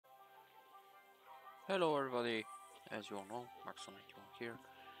Hello everybody, as you all know, Maxon91 here.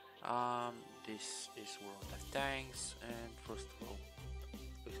 This is World of Tanks, and first of all,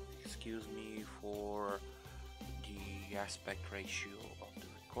 excuse me for the aspect ratio of the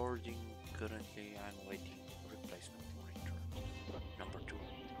recording. Currently I'm waiting replacement monitor number 2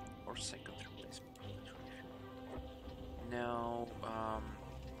 or second replacement monitor if you want. Now,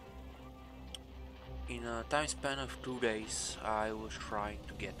 in a time span of 2 days I was trying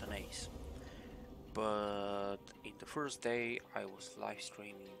to get an ace. But in the first day I was live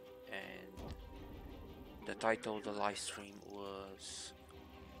streaming, and the title of the live stream was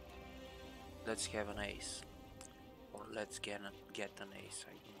 "Let's have an ace" or "Let's get an ace."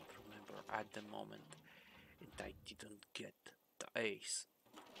 I do not remember at the moment, and I didn't get the ace.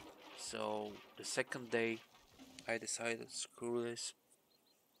 So the second day I decided, screw this,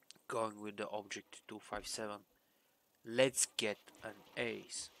 going with the obj.257. Let's get an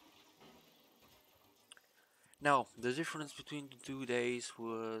ace. Now, the difference between the 2 days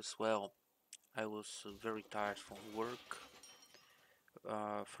was, well, I was very tired from work,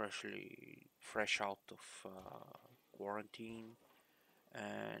 fresh out of quarantine,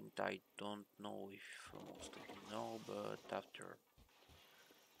 and I don't know if most of you know, but after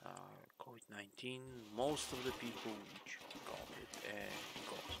COVID-19, most of the people which got it and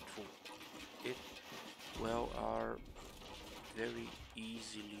got through it, well, are very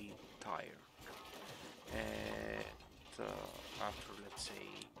easily tired. And after, let's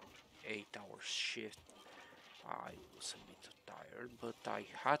say, 8-hour shift, I was a bit tired, but I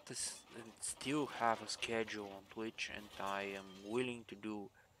had to still have a schedule on Twitch, and I am willing to do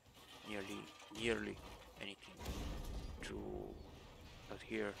nearly anything to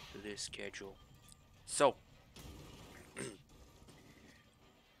adhere to this schedule. So,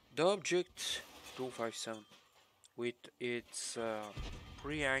 the object 257, with its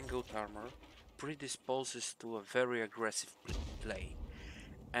pre-angled armor, predisposes to a very aggressive play.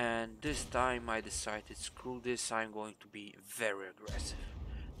 And this time I decided, screw this, I'm going to be very aggressive.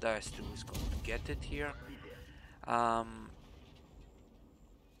 Dias2 is going to get it here.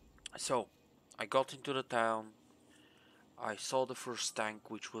 So I got into the town. I saw the first tank,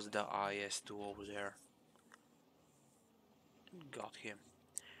 which was the IS2 over there. Got him.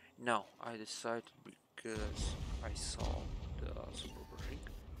 Now I decided, because I saw the super version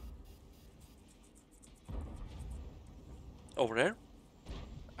over there,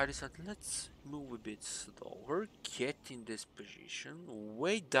 I decided, let's move a bit slower, get in this position,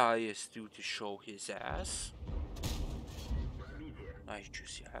 wait Dias2 to show his ass. Nice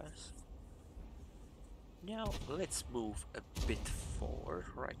juicy ass. Now let's move a bit forward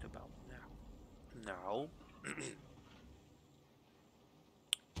right about now.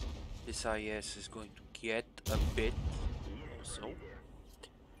 This IS is going to get a bit also,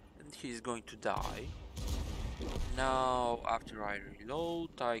 and he's going to die. Now after I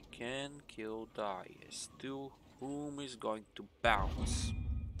reload, I can kill the IS2, whom is going to bounce.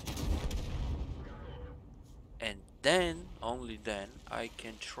 And then, only then, I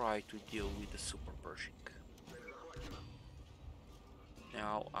can try to deal with the super Pershing.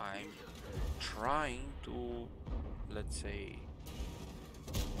 Now I'm trying to, let's say,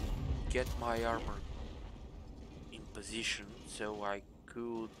 get my armor in position so I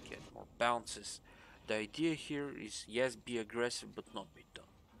could get more bounces. The idea here is, yes, be aggressive, but not be dumb.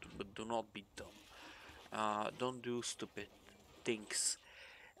 But do not be dumb. Don't do stupid things.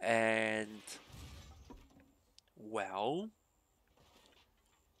 And well,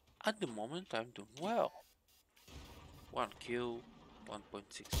 at the moment I'm doing well. 1 kill,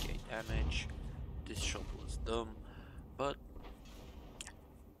 1.6k damage. This shot was dumb, but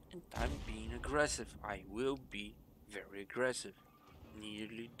and I'm being aggressive. I will be very aggressive.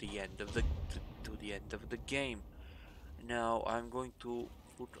 Nearly the end of the to the end of the game. Now I'm going to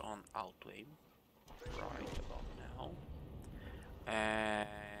put on auto aim right about now, and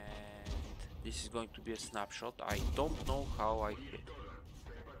this is going to be a snapshot. I don't know how I hit.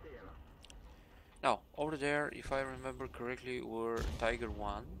 Now over there, if I remember correctly, were Tiger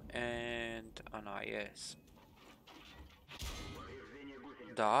 1 and an IS.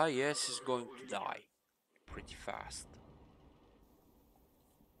 The IS is going to die pretty fast,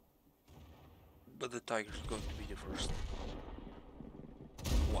 but the Tiger is going to be the first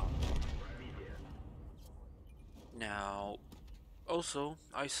one. Now, also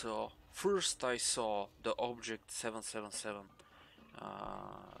I saw the object 777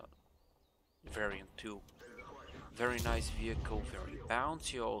 variant 2. Very nice vehicle, very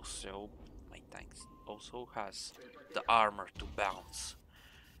bouncy also. My tank also has the armor to bounce.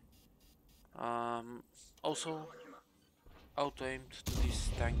 Also auto aimed to this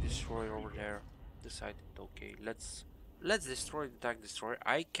tank destroyer over there. decided, okay, let's destroy the tank destroyer.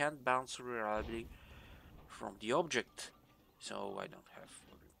 I can't bounce reliably from the object, so I don't have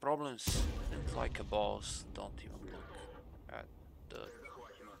problems. It's like a boss, don't even look at the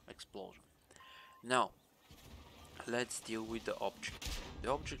explosion. Now, let's deal with the object. The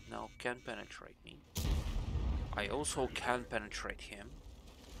object now can penetrate me. I also can penetrate him.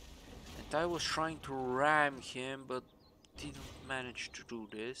 And I was trying to ram him, but didn't manage to do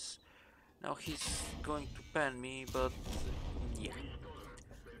this. Now he's going to pen me, but yeah,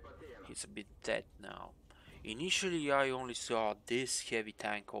 he's a bit dead now. Initially I only saw this heavy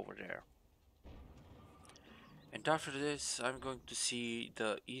tank over there. And after this I'm going to see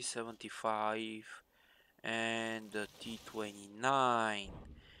the E75 and the T29.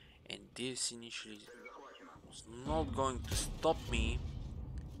 And this initially was not going to stop me,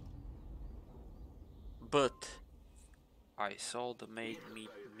 but I saw the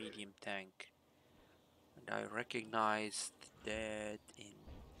medium tank and I recognized that in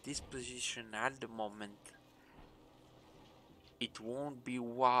this position at the moment it won't be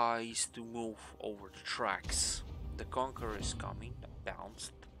wise to move over the tracks. The Conqueror is coming,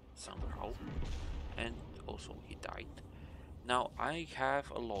 bounced somehow, and also he died. Now I have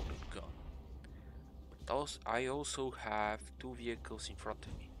a loaded gun, but I also have two vehicles in front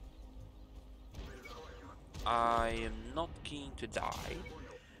of me. I am not keen to die,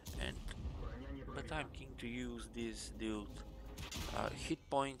 but I'm keen to use this dude hit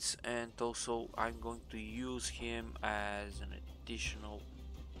points, and also I'm going to use him as an additional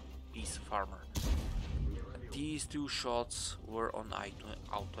piece of armor. These two shots were on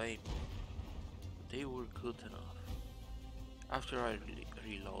auto aim. They were good enough. After I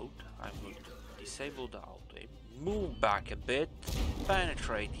reload, I'm going to disable the auto aim, move back a bit,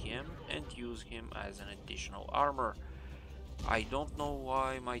 penetrate him, and use him as an additional armor. I don't know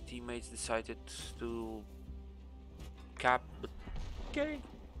why my teammates decided to cap, but okay.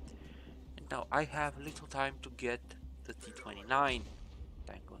 And now I have little time to get the T29. I'm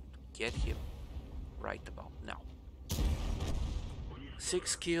going to get him right about now.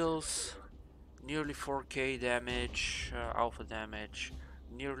 6 kills, nearly 4k damage, alpha damage,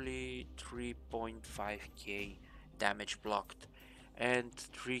 nearly 3.5k damage blocked, and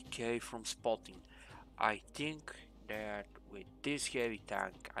 3k from spotting. I think that with this heavy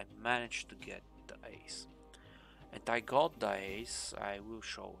tank I managed to get the ace. And I got the ace, I will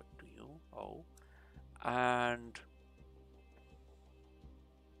show it to you. Oh, and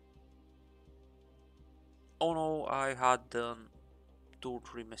oh no, I had done 2 or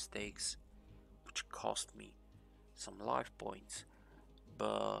 3 mistakes which cost me some life points,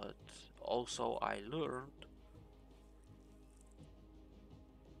 but also I learned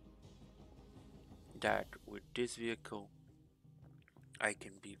that with this vehicle I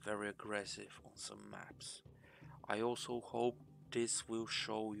can be very aggressive on some maps. I also hope this will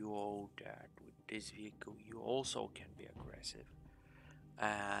show you all that with this vehicle you also can be aggressive,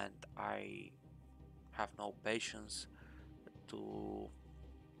 and I have no patience to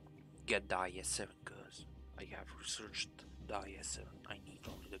get the IS-7 because I have researched the IS-7. I need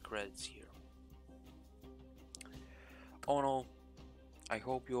only the credits here. Oh no, I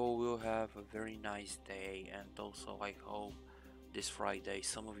hope you all will have a very nice day, and also I hope this Friday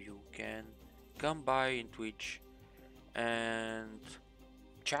some of you can come by in Twitch and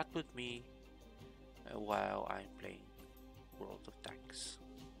chat with me while I'm playing World of Tanks.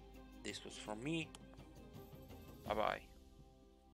 This was from me. Bye bye.